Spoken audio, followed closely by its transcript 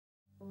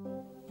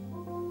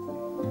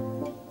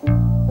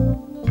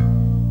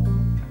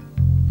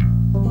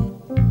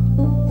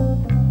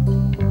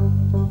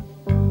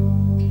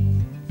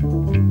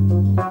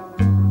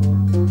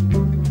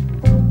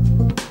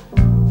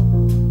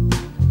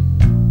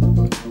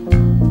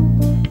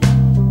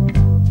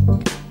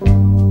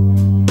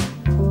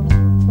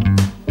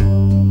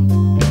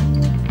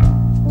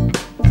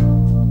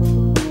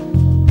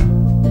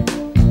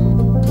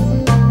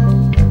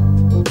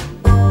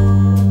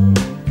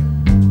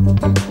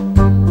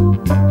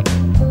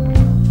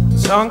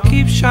sun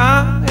keeps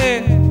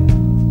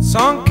shining,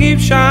 sun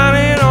keeps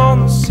shining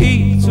on the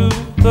seeds of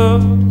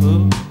love.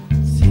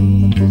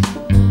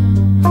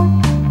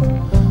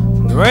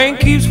 The rain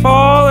keeps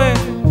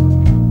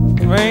falling,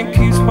 the rain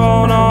keeps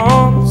falling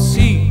on the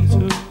seeds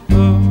of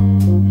love.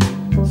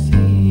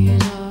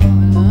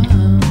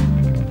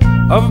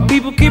 Other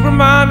people keep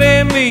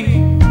reminding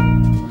me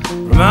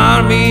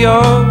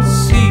of the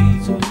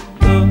seeds of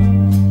love.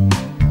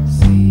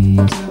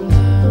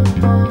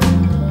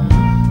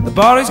 The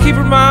bodies keep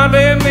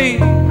reminding me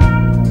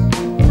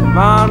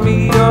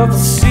of the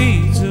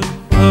seeds of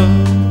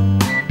love.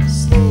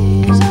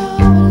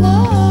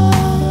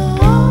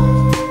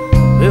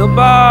 Little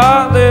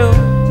by little,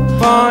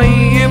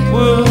 funny it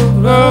will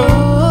grow.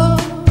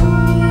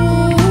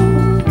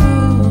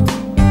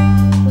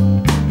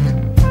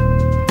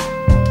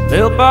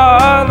 Little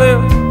by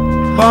little,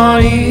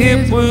 funny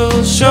it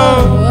will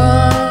show.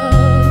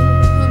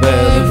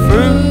 Bear the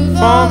fruit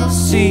from the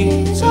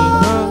seeds of love.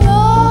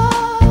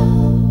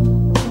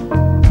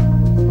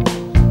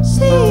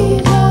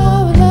 Seeds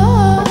of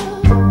love.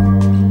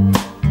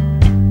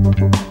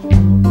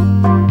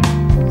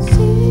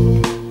 Seeds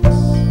of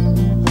love.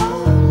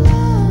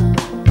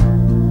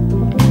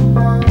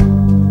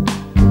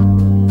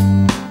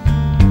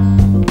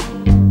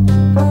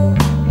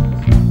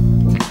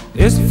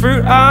 It's the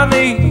fruit I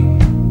need.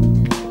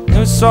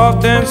 It's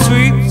soft and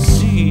sweet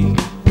seed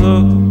of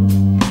love.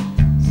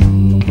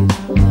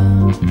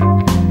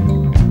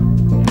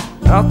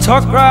 I'll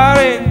tuck right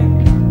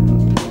in,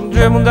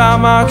 dribble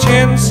down my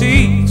chin,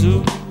 seeds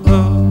of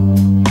love.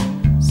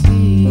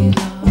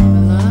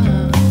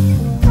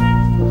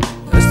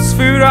 It's the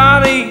fruit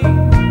I need.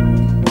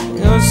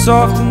 It's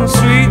soft and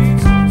sweet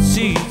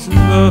seeds of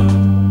love.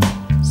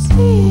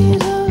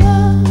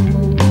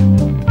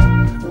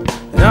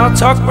 And I'll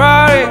tuck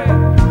right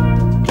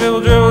in,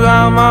 dribble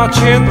down my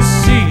chin, the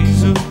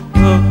seeds of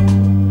love.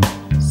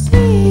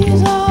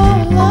 Seeds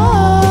of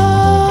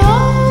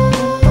love.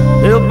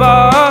 Little by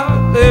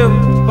little,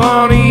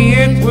 funny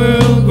it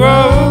will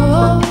grow.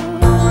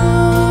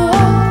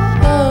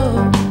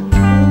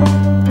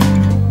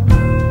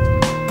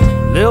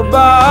 Little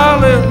by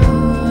little,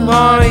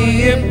 funny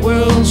it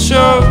will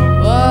show.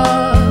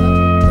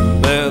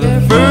 Bear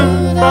the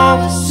fruit from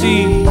the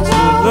seeds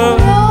of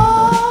love.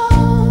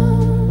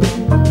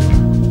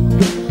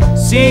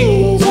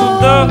 Seeds of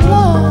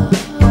love.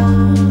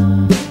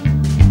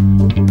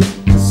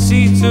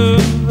 Seeds of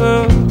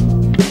love.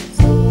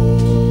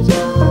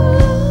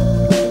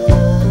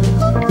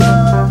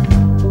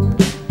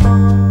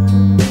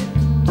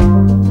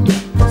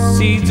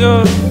 Seeds of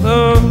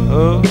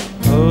love.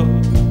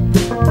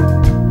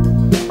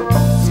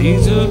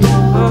 Seeds of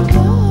love.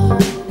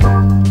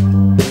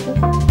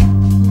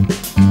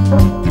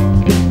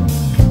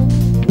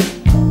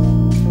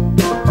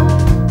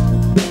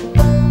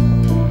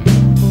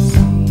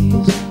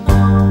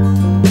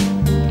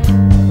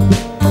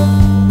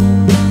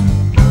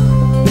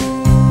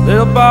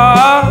 Little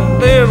by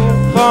little,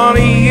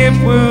 funny it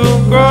will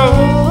grow.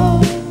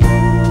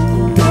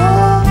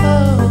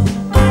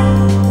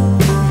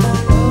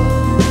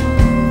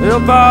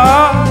 Little by